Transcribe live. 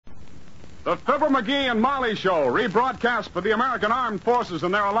The Fibber McGee and Molly Show, rebroadcast for the American Armed Forces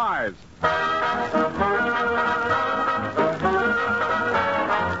and their allies.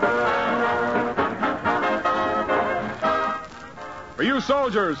 For you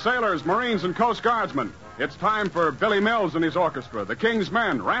soldiers, sailors, Marines, and Coast Guardsmen, it's time for Billy Mills and his orchestra, the King's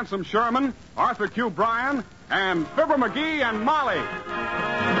Men, Ransom Sherman, Arthur Q. Bryan, and Fibber McGee and Molly.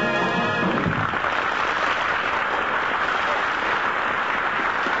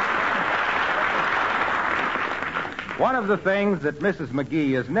 One of the things that Mrs.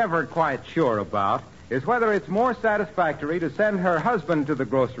 McGee is never quite sure about is whether it's more satisfactory to send her husband to the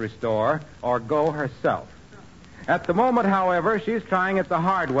grocery store or go herself. At the moment, however, she's trying it the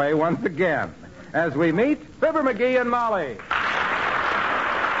hard way once again. As we meet Fibber McGee and Molly.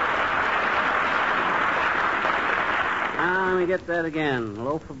 Now, let me get that again. A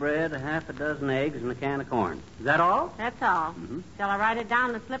loaf of bread, half a dozen eggs, and a can of corn. Is that all? That's all. Shall I write it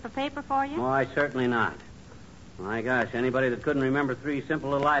down on a slip of paper for you? Why, certainly not. My gosh, anybody that couldn't remember three simple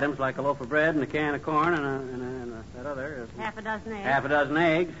little items like a loaf of bread and a can of corn and that other... Half a dozen eggs. Half a dozen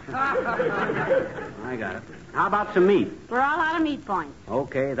eggs. I got it. How about some meat? We're all out of meat points.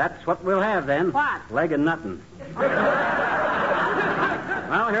 Okay, that's what we'll have then. What? Leg of nuttin'. Well,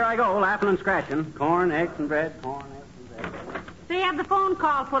 here I go, laughing and scratching. Corn, eggs, and bread. Corn, eggs, and bread. So you have the phone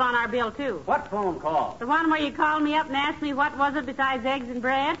call put on our bill, too. What phone call? The one where you called me up and asked me what was it besides eggs and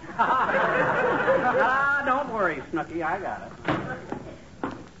bread? Don't worry, Snooky. I got it.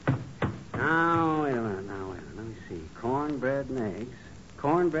 Now, wait a minute. Let me see. Cornbread and eggs.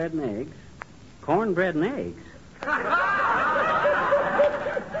 Cornbread and eggs. Cornbread and eggs.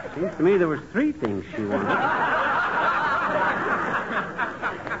 Seems to me there was three things she wanted.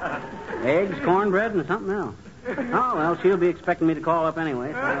 Eggs, cornbread, and something else. Oh, well, she'll be expecting me to call up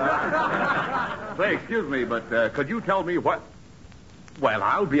anyway. Say, excuse me, but could you tell me what... Well,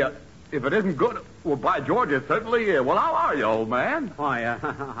 I'll be a... If it isn't good, well, by George, it certainly is. Well, how are you, old man? Why,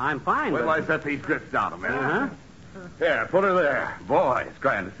 I'm fine. Well, but... I set these grips down a minute. Uh-huh. Here, put her there. Boy, it's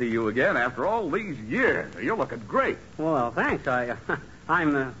grand to see you again after all these years. You're looking great. Well, thanks.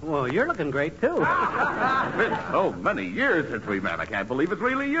 Well, you're looking great, too. It's been so many years since we met. I can't believe it's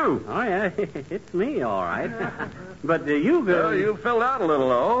really you. Oh, yeah, it's me, all right. But you... Well, you filled out a little,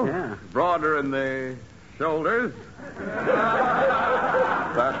 though. Yeah. Broader in the shoulders.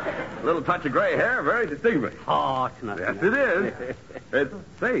 That little touch of gray hair, very distinguished. Oh, it's nothing. Yes, it is.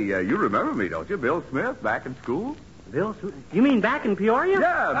 Say, you remember me, don't you? Bill Smith, back in school? Bill Smith? You mean back in Peoria?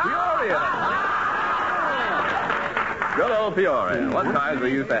 Yeah, Peoria. Good old Peoria. What times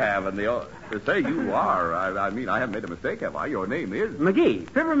we used to have in the... Say, you are. I mean, I haven't made a mistake, have I? Your name is... McGee.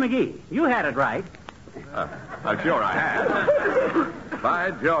 Fibber McGee. You had it right. I'm sure I have.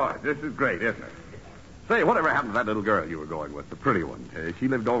 By George, this is great, isn't it? Say, whatever happened to that little girl you were going with, the pretty one? She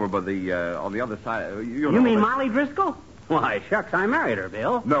lived over by the, on the other side. You mean Molly Driscoll? Why, shucks, I married her,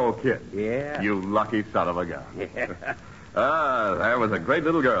 Bill. No kid. Yeah. You lucky son of a gun. Yeah. There was a great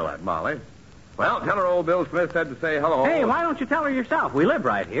little girl, that Molly. Well, tell her old Bill Smith said to say hello. Hey, why don't you tell her yourself? We live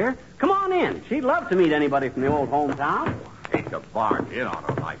right here. Come on in. She'd love to meet anybody from the old hometown. Hate to barge in on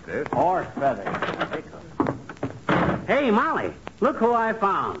her like this. Horse feathers. Hey, Molly, look who I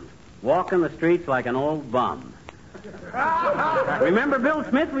found. Walking the streets like an old bum. Remember Bill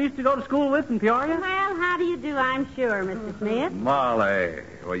Smith we used to go to school with in Peoria? Well, how do you do, I'm sure, Mr. Smith. Molly,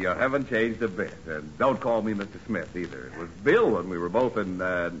 well, you haven't changed a bit. And don't call me Mr. Smith, either. It was Bill when we were both in,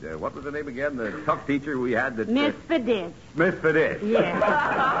 what was the name again? The tough teacher we had that... Miss Fiddish. Miss Fiddish. Yes.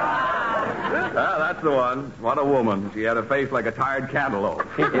 That's the one. What a woman. She had a face like a tired cantaloupe.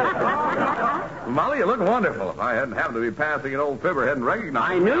 Molly, you look wonderful. If I hadn't happened to be passing an old fibber, hadn't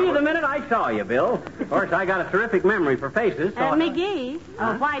recognized I knew you the minute I saw you, Bill. Of course, I got a terrific memory for faces. So McGee,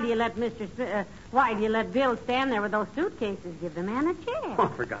 why do you let why do you let Bill stand there with those suitcases? Give the man a chair. Oh,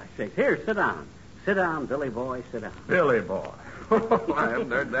 for gosh sakes. Here, sit down. Sit down, Billy boy, sit down. Billy boy. I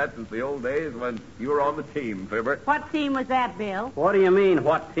haven't heard that since the old days when you were on the team, Fibber. What team was that, Bill? What do you mean,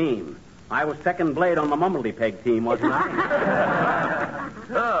 what team? I was second blade on the Mumbledy Peg team, wasn't I?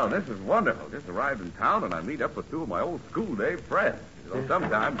 Oh, this is wonderful. Just arrived in town, and I meet up with two of my old school day friends. You know,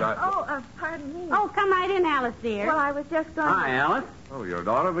 sometimes I... Oh, pardon me. Oh, come right in, Alice, dear. Well, I was just going Hi, Alice. Oh, your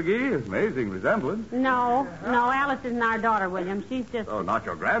daughter, McGee? Amazing resemblance. No, Alice isn't our daughter, William. She's just... Oh, not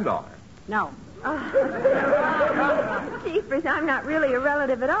your granddaughter. No. Jeepers, I'm not really a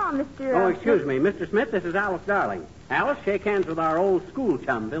relative at all, Mr. Oh, excuse me. Mr. Smith, this is Alice Darling. Alice, shake hands with our old school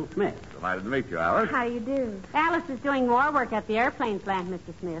chum, Bill Smith. Delighted to meet you, Alice. How do you do? Alice is doing war work at the airplane plant,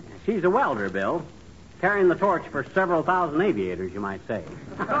 Mr. Smith. She's a welder, Bill. carrying the torch for several thousand aviators, you might say.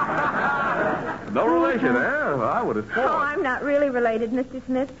 No relation, eh? Well, I would have Oh, thought. I'm not really related, Mr.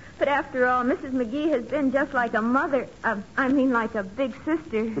 Smith. But after all, Mrs. McGee has been just like a mother. Like a big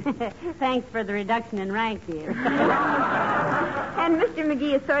sister. Thanks for the reduction in rank, dear. And Mr.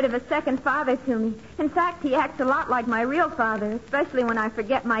 McGee is sort of a second father to me. In fact, he acts a lot like my real father, especially when I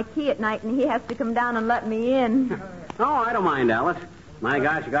forget my key at night and he has to come down and let me in. Oh, I don't mind, Alice. My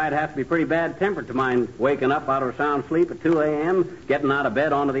gosh, a guy'd have to be pretty bad-tempered to mind waking up out of a sound sleep at 2 a.m., getting out of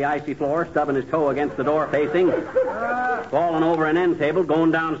bed onto the icy floor, stubbing his toe against the door facing, falling over an end table,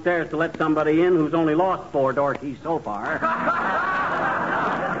 going downstairs to let somebody in who's only lost 4 door keys so far.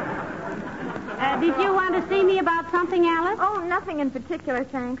 Did you want to see me about something, Alice? Oh, nothing in particular,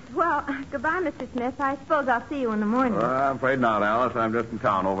 thanks. Well, goodbye, Mr. Smith. I suppose I'll see you in the morning. I'm afraid not, Alice. I'm just in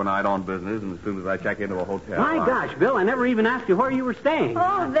town overnight on business, and as soon as I check into a hotel... My gosh, Bill, I never even asked you where you were staying.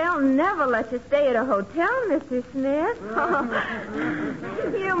 Oh, they'll never let you stay at a hotel, Mr. Smith.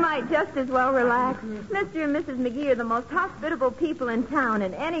 You might just as well relax. Mr. and Mrs. McGee are the most hospitable people in town,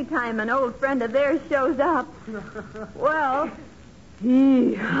 and any time an old friend of theirs shows up, well...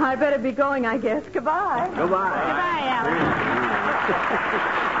 I better be going, I guess. Goodbye. Goodbye. Goodbye, Alice.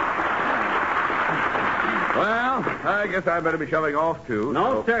 Well, I guess I better be shoving off, too.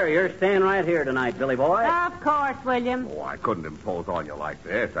 No, sir, you're staying right here tonight, Billy boy. Of course, William. Oh, I couldn't impose on you like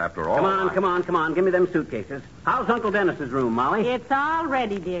this, after all. Come on. Give me them suitcases. How's Uncle Dennis's room, Molly? It's all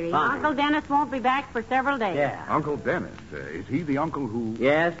ready, dearie. Fine. Uncle Dennis won't be back for several days. Yeah. Uncle Dennis. Is he the uncle who...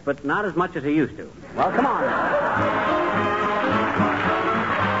 Yes, but not as much as he used to. Well, come on now.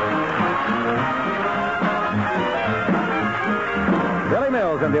 Billy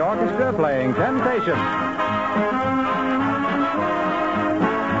Mills and the orchestra playing Temptation.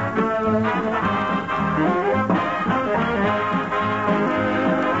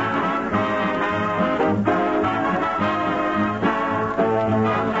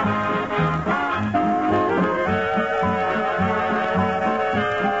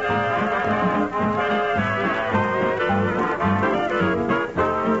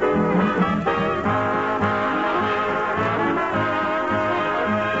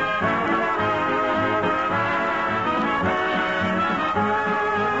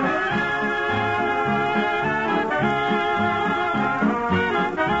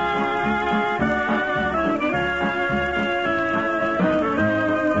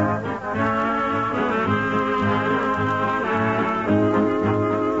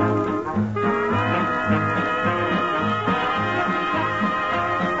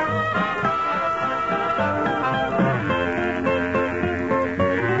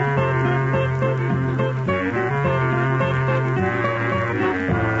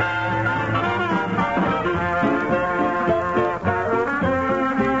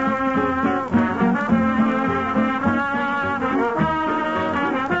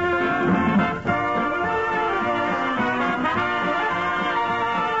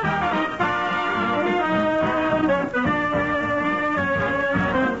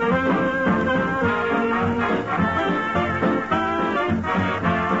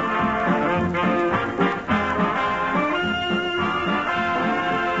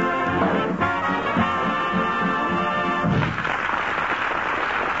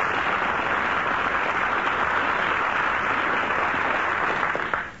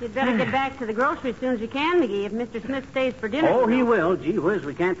 You'd better get back to the grocery as soon as you can, McGee, if Mr. Smith stays for dinner. Oh, he will. Gee whiz,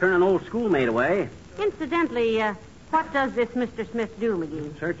 we can't turn an old schoolmate away. Incidentally, what does this Mr. Smith do,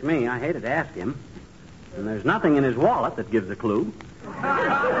 McGee? Search me. I hated to ask him. And there's nothing in his wallet that gives a clue.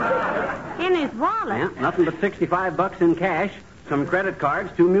 In his wallet? Yeah, nothing but $65 in cash, some credit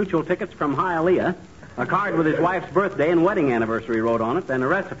cards, 2 mutual tickets from Hialeah, a card with his wife's birthday and wedding anniversary wrote on it, and a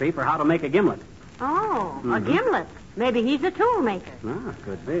recipe for how to make a gimlet. Oh, a gimlet. Maybe he's a tool maker. Ah,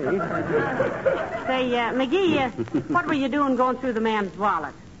 could be. Say, McGee, what were you doing going through the man's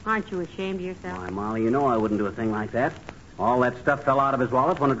wallet? Aren't you ashamed of yourself? Why, Molly, you know I wouldn't do a thing like that. All that stuff fell out of his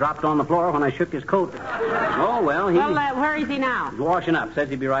wallet when it dropped on the floor when I shook his coat. Oh, well, Well, where is he now? He's washing up. Says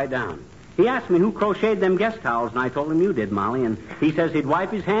he'd be right down. He asked me who crocheted them guest towels, and I told him you did, Molly. And he says he'd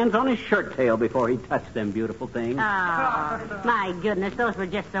wipe his hands on his shirt tail before he touched them beautiful things. Oh, my goodness, those were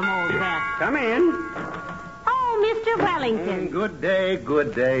just some old vests. Come in. Oh, Mr. Wellington. Good day,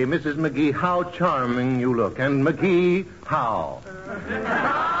 good day. Mrs. McGee, how charming you look. And McGee, how?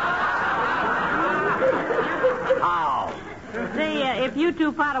 How? Say, if you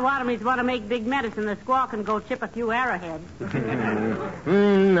two Potawatomis want to make big medicine, the squaw can go chip a few arrowheads.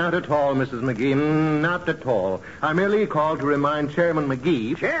 Not at all, Mrs. McGee. Not at all. I merely called to remind Chairman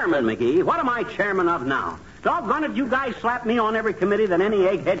McGee. Chairman McGee? What am I chairman of now? Doggone it, you guys slap me on every committee that any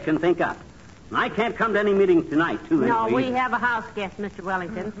egghead can think up. And I can't come to any meetings tonight, too. No, anyway. we have a house guest, Mr.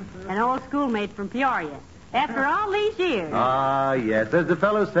 Wellington, an old schoolmate from Peoria. After all these years. Ah, yes. As the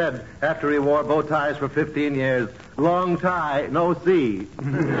fellow said after he wore bow ties for 15 years, long tie, no see.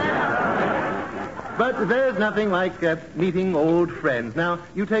 But there's nothing like meeting old friends. Now,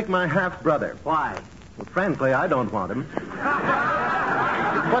 you take my half-brother. Why? Well, frankly, I don't want him.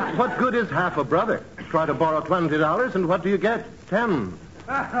 What good is half a brother? Try to borrow $20, and what do you get? 10.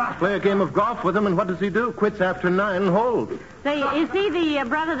 Play a game of golf with him, and what does he do? Quits after 9 holes. Say, is he the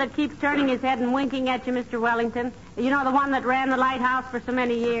brother that keeps turning his head and winking at you, Mr. Wellington? You know, the one that ran the lighthouse for so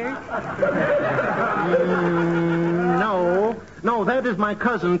many years? No, that is my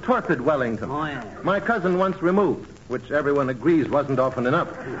cousin, Torpid Wellington. Oh, yeah. My cousin once removed, which everyone agrees wasn't often enough.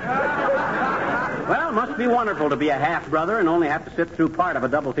 Well, it must be wonderful to be a half-brother and only have to sit through part of a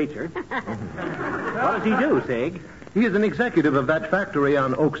double feature. What does he do, Sig? He is an executive of that factory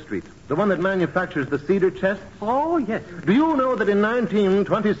on Oak Street, the one that manufactures the cedar chests. Oh, yes. Do you know that in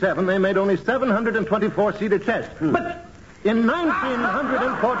 1927 they made only 724 cedar chests? But in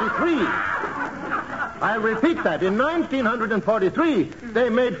 1943, I repeat that, in 1943, they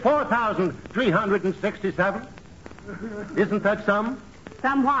made 4,367. Isn't that some?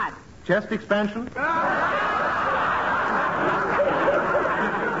 Somewhat. Chest expansion?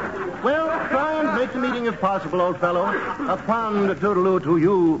 Well, try and make the meeting if possible, old fellow. A fond toodaloo to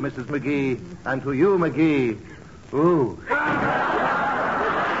you, Mrs. McGee, and to you, McGee. Ooh.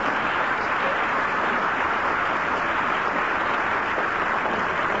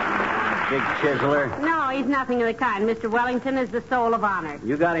 Big chiseler. No, he's nothing of the kind. Mr. Wellington is the soul of honor.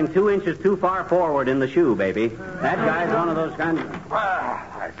 You got him 2 inches too far forward in the shoe, baby. That guy's one of those kinds of...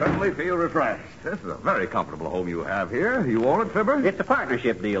 I certainly feel refreshed. This is a very comfortable home you have here. You own it, Fibber? It's a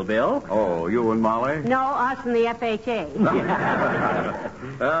partnership deal, Bill. Oh, you and Molly? No, us and the FHA.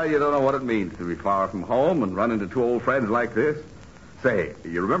 You don't know what it means to be far from home and run into 2 old friends like this. Say,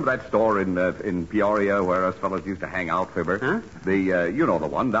 you remember that store in Peoria where us fellows used to hang out, Fibber? Huh? You know the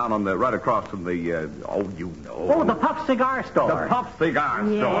one down on the right across from the you know. Oh, the Puff Cigar Store. The Puff Cigar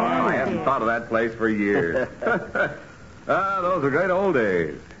Store. Yeah. I hadn't thought of that place for years. Those are great old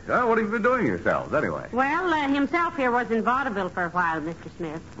days. What have you been doing yourselves, anyway? Well, himself here was in vaudeville for a while, Mr.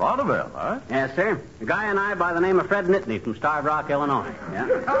 Smith. Vaudeville, huh? Yes, sir. A guy and I by the name of Fred Nittany from Starved Rock, Illinois. Yeah.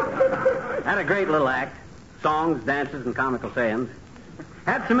 Had a great little act. Songs, dances, and comical sayings.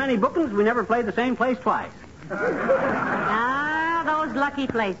 Had so many bookings, we never played the same place twice. Ah, those lucky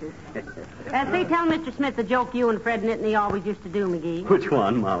places. Say, tell Mr. Smith the joke you and Fred Nittany always used to do, McGee. Which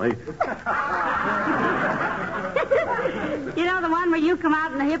one, Molly? You know, the one where you come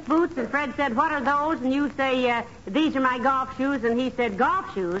out in the hip boots and Fred said, what are those? And you say, these are my golf shoes. And he said,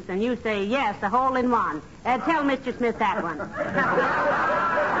 golf shoes? And you say, yes, a hole in one. Tell Mr. Smith that one.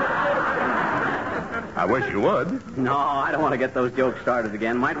 I wish you would. No, I don't want to get those jokes started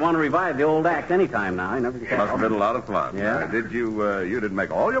again. Might want to revive the old act anytime now. I never Must have been a lot of fun. Yeah. Did you didn't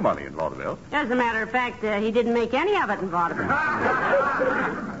make all your money in vaudeville? As a matter of fact, he didn't make any of it in vaudeville.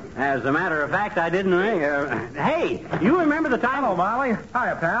 As a matter of fact, I didn't. Hey, you remember the time? Hello, Molly.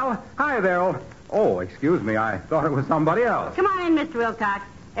 Hiya, pal. Hi there, old... Oh, excuse me. I thought it was somebody else. Come on in, Mr. Wilcox.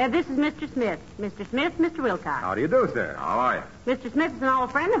 This is Mr. Smith. Mr. Smith, Mr. Wilcox. How do you do, sir? How are you? Mr. Smith is an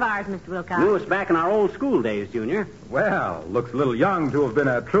old friend of ours, Mr. Wilcox. Knew us back in our old school days, Junior. Well, looks a little young to have been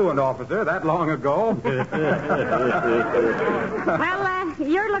a truant officer that long ago. Well,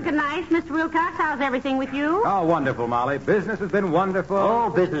 you're looking nice, Mr. Wilcox. How's everything with you? Oh, wonderful, Molly. Business has been wonderful. Oh,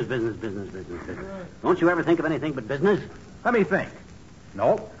 business. Don't you ever think of anything but business? Let me think.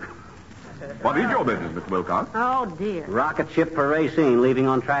 Nope. What is your business, Mr. Wilcox? Oh, dear. Rocket ship for Racine, leaving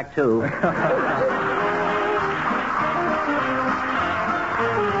on track 2.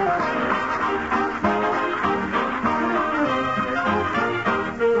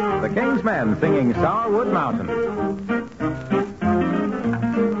 The King's Men singing Sourwood Mountain.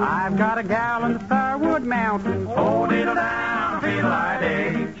 I've got a gal in the Sourwood Mountains. Hold it down,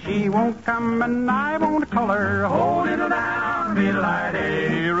 fiddle-I-day. She won't come and I won't call her. Hold it down,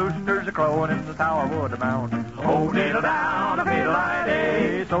 fiddle-I-day. Roosters are crowing in the Sourwood Mountains. Hold it down,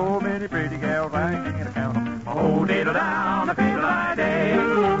 fiddle-I-day. So many pretty gals I can't count 'em. Hold it down, fiddle-I-day.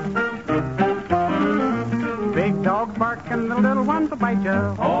 Big dogs barking, the little ones will bite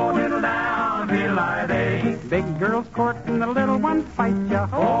ya. Hold it down, fiddle-I-day. Big girls courting, the little ones fight ya.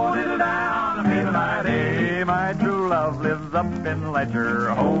 Hold it down, fiddle-I-day. My true love lives up in Ledger.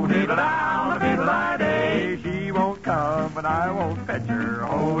 Hold it down, fiddle-I-day. She won't come and I won't fetch her.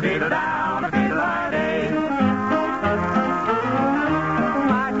 Hold it down, fiddle-I-day.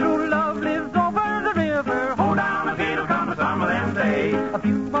 My true love lives over the river. Hold down, the fiddle, come some of them days. A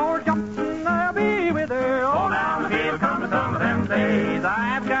few more jumps and I'll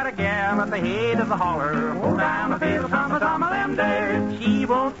the holler. Oh, down the fiddle, some of them days. She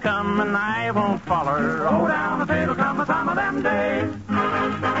won't come and I won't follow her. Oh, down the fiddle, some of them days. I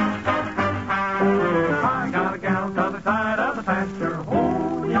got a gal to the side of the pasture.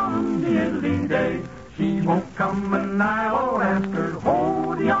 Oh, yum, the diddly day. She won't come and I won't ask her.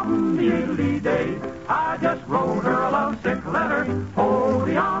 Oh, yum, the diddly day. I just wrote her a lovesick letter. Oh,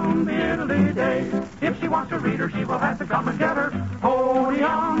 yum, the diddly day. If she wants to read her, she will have to come and get her. Oh,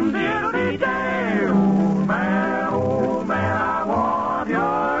 yum, the diddly day. Old man, I want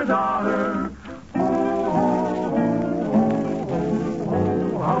your daughter.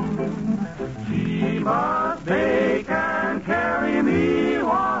 She must bake and carry me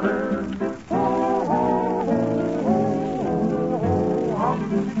water.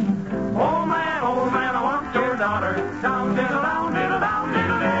 Oh, man, I want your daughter. Down, diddle, down, diddle, down,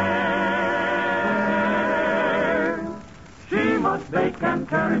 diddle, day. She must bake and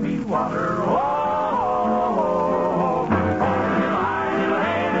carry me water. Oh, diddle, hi, diddle,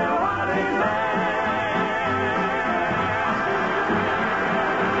 hey, diddle, what is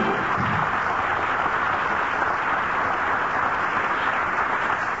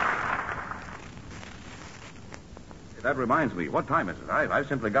That reminds me. What time is it? I've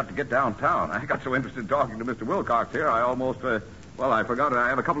simply got to get downtown. I got so interested in talking to Mr. Wilcox here, I almost, I forgot I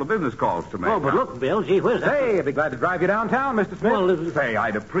have a couple of business calls to make. Oh, but look, Bill, gee whiz. Hey, I'd be glad to drive you downtown, Mr. Smith. Well, Say,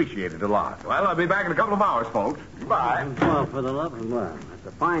 I'd appreciate it a lot. Well, I'll be back in a couple of hours, folks. Goodbye. Well, for the love of well, that's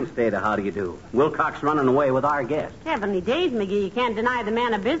a fine state of how do you do. Wilcox running away with our guest. Heavenly days, McGee. You can't deny the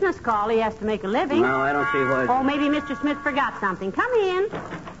man a business call. He has to make a living. No, I don't see why. Oh, maybe Mr. Smith forgot something. Come in.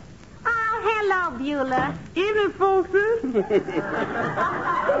 Oh, hello, Beulah. Evening, folks. Could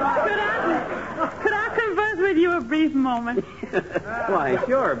I converse with you a brief moment? Why,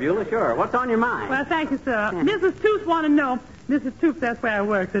 sure, Beulah, sure. What's on your mind? Well, thank you, sir. Mrs. Toops want to know. Mrs. Toops, that's where I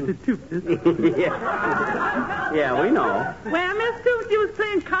work, at the Toops. Yeah, we know. Well, Miss Toops, she was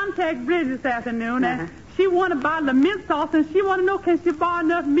playing contact bridge this afternoon, and she wanted a bottle of mint sauce, and she wanted to know, can she borrow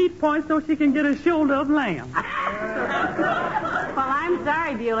enough meat points so she can get a shoulder of lamb? Well, I'm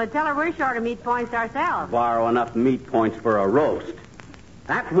sorry, Beulah. Tell her we're short of meat points ourselves. Borrow enough meat points for a roast.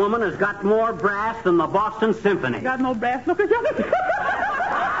 That woman has got more brass than the Boston Symphony. Got no brass. Look at you.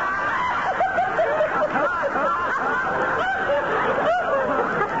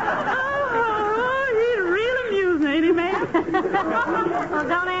 Well,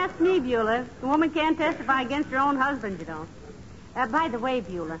 don't ask me, Beulah. The woman can't testify against her own husband, you don't. By the way,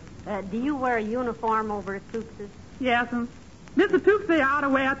 Beulah, do you wear a uniform over at Toops'? Yes, and Mr. Toops say I ought to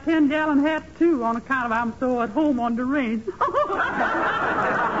wear a 10-gallon hat, too, on account of I'm so at home on the range.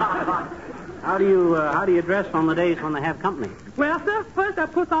 How do you dress on the days when they have company? Well, sir, first I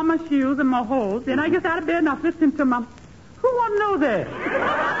put on my shoes and my hose, then I get out of bed and I listen to my... Who want to know that?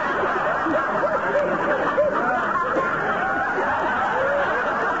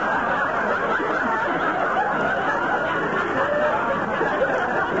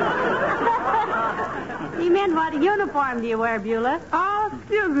 He meant what uniform do you wear, Beulah? Oh,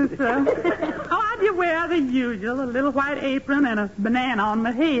 excuse me, sir. I do wear the usual, a little white apron and a banana on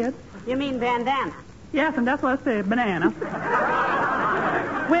my head. You mean bandana? Yes, and that's what I said, banana.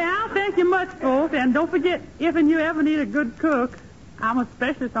 Well, thank you much, folks, and don't forget, if and you ever need a good cook, I'm a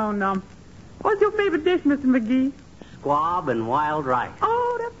specialist on what's your favorite dish, Mr. McGee? Squab and wild rice.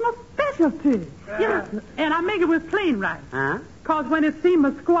 Oh, that's my specialty. Yes, and I make it with plain rice. Huh? Because when it seems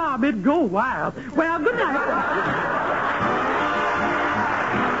a squab, it go wild. Well, good night.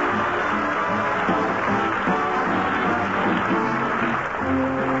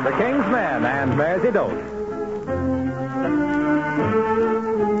 The King's Men and Mersey Dote.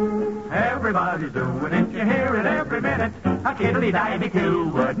 Everybody's doing it, you hear it every minute. A kiddly-divey too,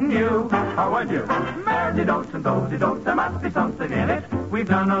 wouldn't you? Or would you? Mersey dotes and dozy dotes, there must be something in it. We've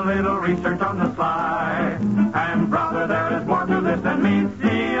done a little research on the sly. And brother, there is more to this than meets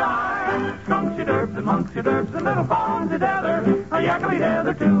the eye. Skunksy derbs and monksy derbs and little fawnsy tether. A yackly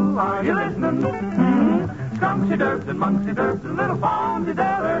tether too, are you listening? Skunksy derbs and monksy derbs and little fawnsy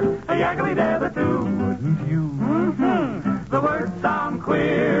tether. A yackly tether too, wouldn't you? The words sound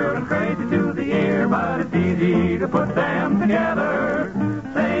queer and crazy to the ear, but it's easy to put them together.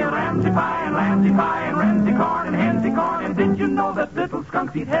 Say Ramsey pie and Lamsey pie and Ramsey corn and Hensey corn, and did you know that little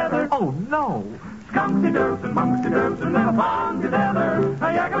skunks eat heather? Oh, no. Skunksy derbs and monksy derbs and little fawns together.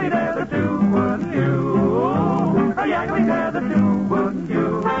 A yackly tether too, wouldn't you? A yackly tether too, wouldn't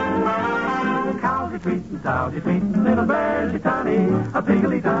you? Cows are tweeting, sows are tweeting, little bears are tiny, a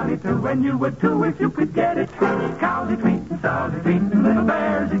piggly tiny too, and you would too if you could get it. Cows are tweeting, sows are tweeting, little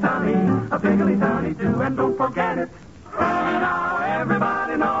bears are tiny, a piggly tiny too, and don't forget it. Now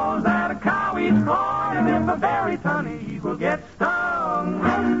everybody knows that a cow eats get stung.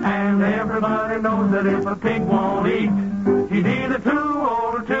 And everybody knows that if a pig won't eat, he's either too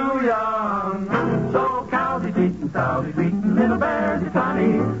old or too young. So cows eat and sows eat, and little bears eat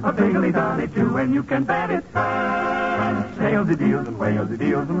honey, a piggly donny too, and you can bet it. Snails eat eels and whales eat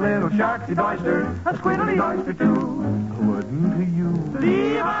eels, and little sharks eat oysters, a squiddly oyster too. Wouldn't you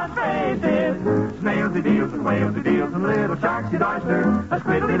leave us faces? Snails eat eels and whales eat eels, and little sharks eat oysters, a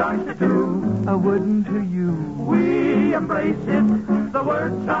squiddly oyster too. Wouldn't you? We embrace it. The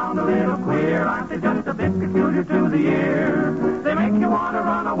words sound a little queer, aren't they just a bit peculiar to the ear? They make you want to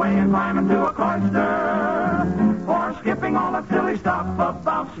run away and climb into a cloister. Or skipping all that silly stuff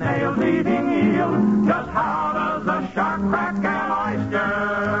about snails eating eels. Just how does a shark crack an oyster?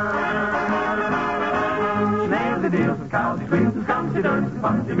 Snails eat eels and cows eat wheels and skunks eat earth and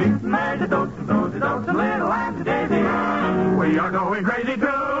funky meats and there's a dotes and those and dotes and little lambs and daisies. We are going crazy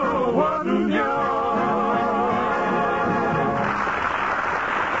too, wouldn't you?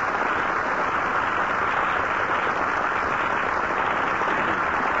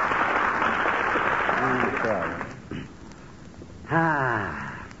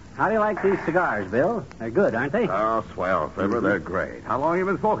 How do you like these cigars, Bill? They're good, aren't they? Oh, swell, Fibber. They're great. How long have you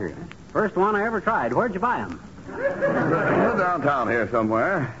been smoking? First one I ever tried. Where'd you buy them? Downtown here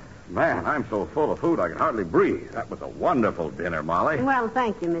somewhere. Man, I'm so full of food I can hardly breathe. That was a wonderful dinner, Molly. Well,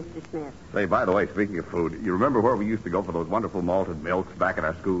 thank you, Mr. Smith. Say, by the way, speaking of food, you remember where we used to go for those wonderful malted milks back in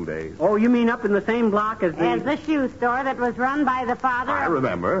our school days? Oh, you mean up in the same block as the... As the shoe store that was run by the father I of...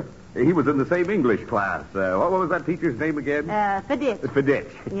 remember. He was in the same English class. What was that teacher's name again? Fiditch.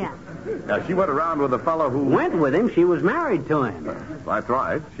 Fiditch. Yeah. She went around with a fellow who... Went with him? She was married to him. That's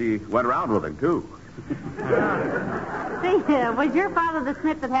right. She went around with him, too. See, was your father the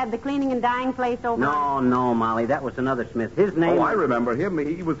Smith that had the cleaning and dyeing place over? No, Molly. That was another Smith. His name... Oh, I remember him.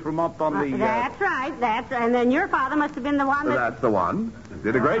 He was from up on the... That's right. And then your father must have been the one that... That's the one.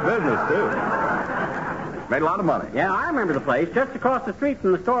 Did a great business, too. Made a lot of money. Yeah, I remember the place. Just across the street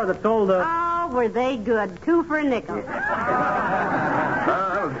from the store that sold the... Oh, were they good. 2 for a nickel.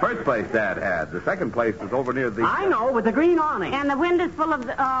 That was the first place Dad had. The second place was over near the... I know, with the green awning. And the windows full of...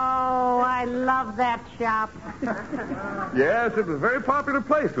 Oh, I love that shop. Yes, it was a very popular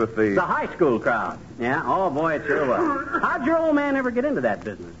place with the... The high school crowd. Yeah? Oh, boy, it sure was. How'd your old man ever get into that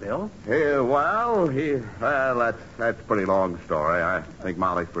business, Bill? Well, that's a pretty long story. I think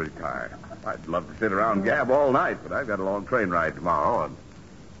Molly's pretty tired. I'd love to sit around and gab all night, but I've got a long train ride tomorrow, and...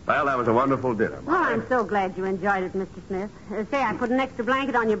 Well, that was a wonderful dinner, Molly. Well, I'm so glad you enjoyed it, Mr. Smith. Say, I put an extra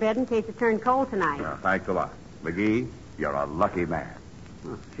blanket on your bed in case it turned cold tonight. Thanks a lot. McGee, you're a lucky man.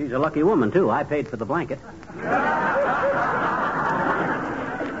 Well, she's a lucky woman, too. I paid for the blanket.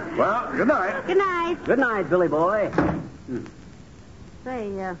 Well, good night. Good night. Good night, Billy boy.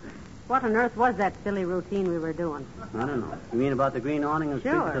 Say, what on earth was that silly routine we were doing? I don't know. You mean about the green awning and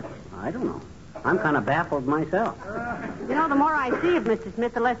Sure. streets? I don't know. I'm kind of baffled myself. You know, the more I see of Mr.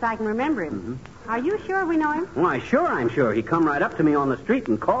 Smith, the less I can remember him. Mm-hmm. Are you sure we know him? Why, sure, I'm sure. He come right up to me on the street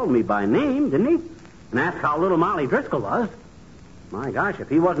and called me by name, didn't he? And asked how little Molly Driscoll was. My gosh, if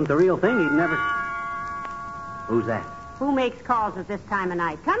he wasn't the real thing, he'd never... Who's that? Who makes calls at this time of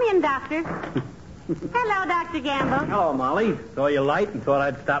night? Come in, Doctor. Hello, Dr. Gamble. Hello, Molly. Saw you light and thought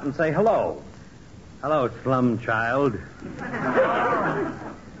I'd stop and say hello. Hello, slum child.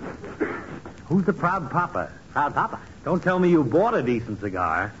 Who's the proud papa? Proud papa? Don't tell me you bought a decent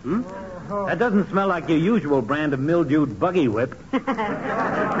cigar. Hmm? That doesn't smell like your usual brand of mildewed buggy whip. Well,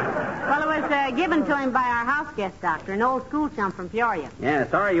 it was given to him by our house guest, Doctor, an old school chum from Peoria. Yeah,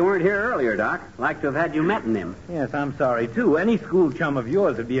 sorry you weren't here earlier, Doc. Like to have had you met him. Yes, I'm sorry, too. Any school chum of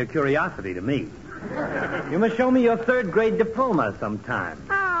yours would be a curiosity to me. You must show me your third-grade diploma sometime.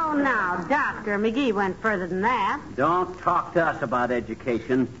 Oh, now, Doctor, McGee went further than that. Don't talk to us about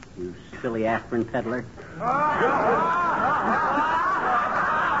education, you silly aspirin peddler.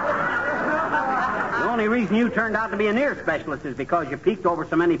 The only reason you turned out to be an ear specialist is because you peeked over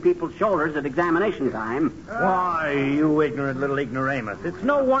so many people's shoulders at examination time. Why, you ignorant little ignoramus. It's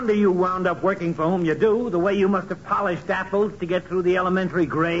no wonder you wound up working for whom you do, the way you must have polished apples to get through the elementary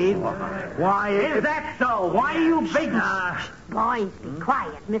grades. Why... Is that so? Why you big... Boys, be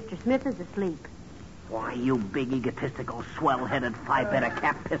quiet. Mr. Smith is asleep. Why, you big egotistical, swell-headed, five-better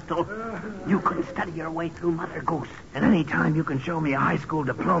cap pistol. You couldn't study your way through Mother Goose. And any time you can show me a high school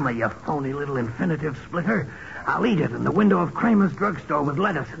diploma, you phony little infinitive splitter, I'll eat it in the window of Kramer's drugstore with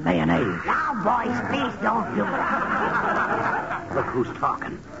lettuce and mayonnaise. Now, boys, please don't do that. Look who's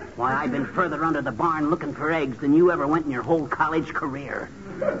talking. Why, I've been further under the barn looking for eggs than you ever went in your whole college career.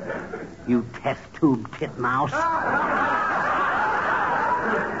 You test tube titmouse.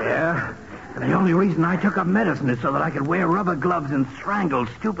 Yeah? And the only reason I took up medicine is so that I could wear rubber gloves and strangle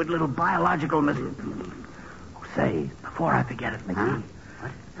stupid little biological Say, before I forget it, McGee.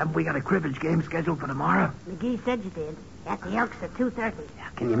 What? Haven't we got a cribbage game scheduled for tomorrow? McGee said you did. At the Elks at 2:30. Yeah,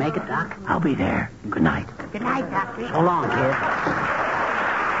 can you make it, Doc? I'll be there. Good night. Good night, Doctor. So long, kid.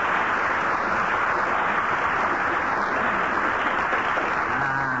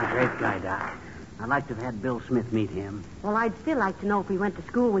 Great guy, Doc. I'd like to have had Bill Smith meet him. Well, I'd still like to know if he went to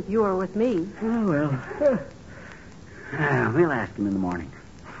school with you or with me. Oh, well. We'll ask him in the morning.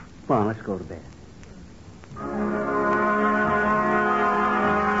 Come on, let's go to bed.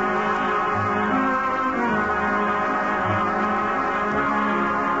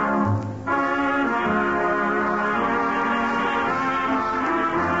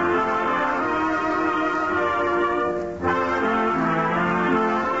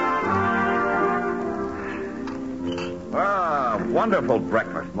 Wonderful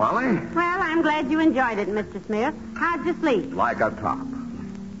breakfast, Molly. Well, I'm glad you enjoyed it, Mr. Smith. How'd you sleep? Like a top.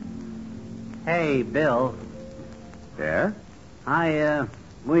 Hey, Bill. Yeah? Well,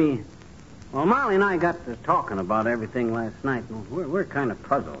 Molly and I got to talking about everything last night, and we're kind of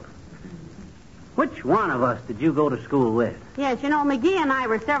puzzled. Which one of us did you go to school with? Yes, you know, McGee and I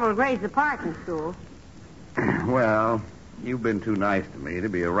were several grades apart in school. Well, you've been too nice to me to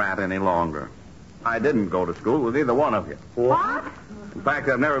be a rat any longer. I didn't go to school with either one of you. What? In fact,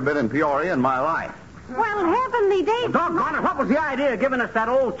 I've never been in Peoria in my life. Well, heavenly days. Well, doggone it, what was the idea of giving us that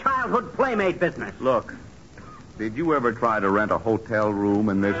old childhood playmate business? Look, did you ever try to rent a hotel room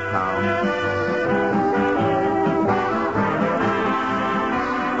in this town?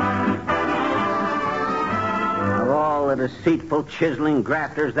 Of all the deceitful, chiseling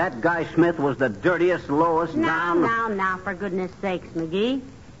grafters, that guy Smith was the dirtiest, lowest down... Now, for goodness sakes, McGee.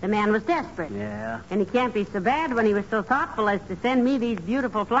 The man was desperate. Yeah. And he can't be so bad when he was so thoughtful as to send me these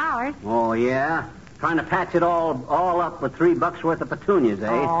beautiful flowers. Oh, yeah? Trying to patch it all up with $3 worth of petunias, eh?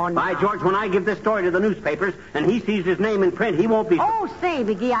 Oh, no. By George, when I give this story to the newspapers and he sees his name in print, he won't be... Oh, say,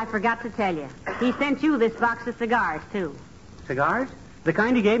 McGee, I forgot to tell you. He sent you this box of cigars, too. Cigars? The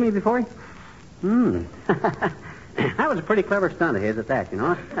kind he gave me before? That was a pretty clever stunt of his at that, you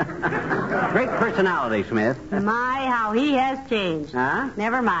know. Great personality, Smith. My, how he has changed. Huh?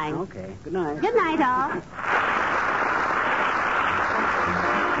 Never mind. Okay. Good night. Good night, all.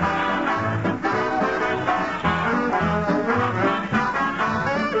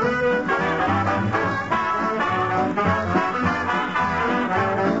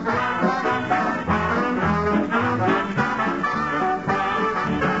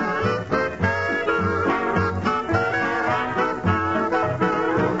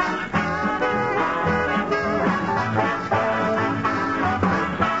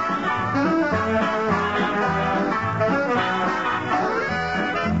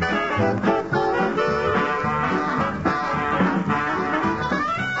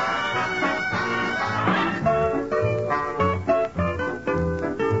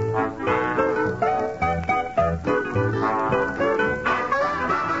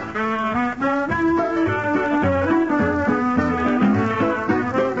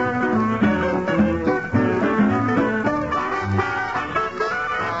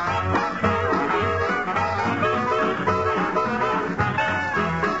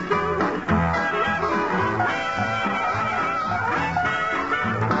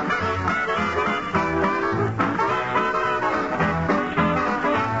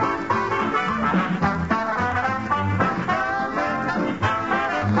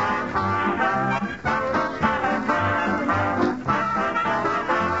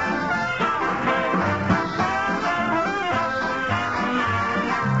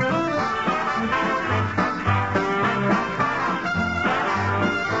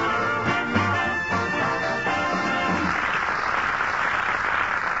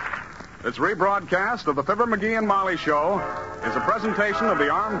 This rebroadcast of the Fibber McGee and Molly Show is a presentation of the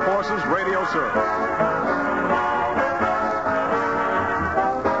Armed Forces Radio Service.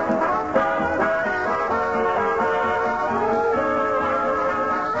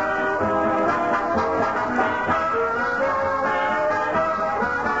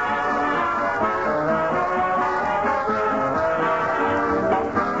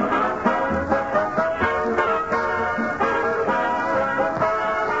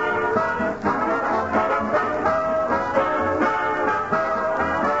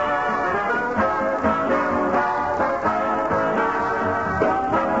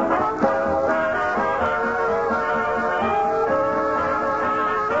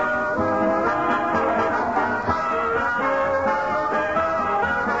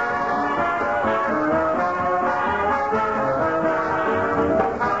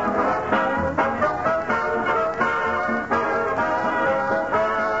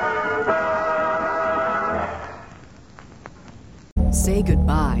 say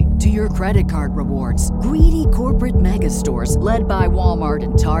goodbye to your credit card rewards. Greedy corporate mega stores, led by Walmart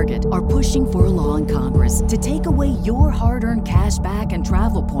and Target, are pushing for a law in Congress to take away your hard-earned cash back and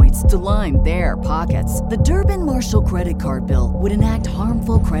travel points to line their pockets. The Durbin-Marshall credit card bill would enact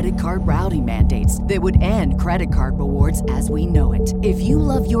harmful credit card routing mandates that would end credit card rewards as we know it. If you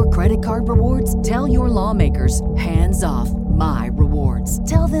love your credit card rewards, tell your lawmakers, hands off my rewards.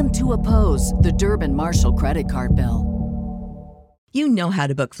 Tell them to oppose the Durbin-Marshall credit card bill. You know how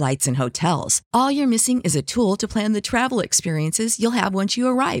to book flights and hotels. All you're missing is a tool to plan the travel experiences you'll have once you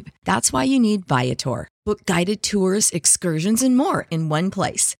arrive. That's why you need Viator. Book guided tours, excursions, and more in one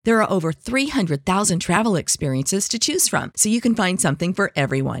place. There are over 300,000 travel experiences to choose from, so you can find something for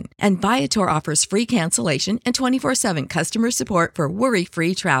everyone. And Viator offers free cancellation and 24/7 customer support for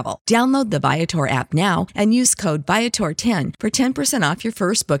worry-free travel. Download the Viator app now and use code Viator10 for 10% off your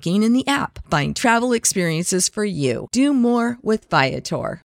first booking in the app. Find travel experiences for you. Do more with Viator.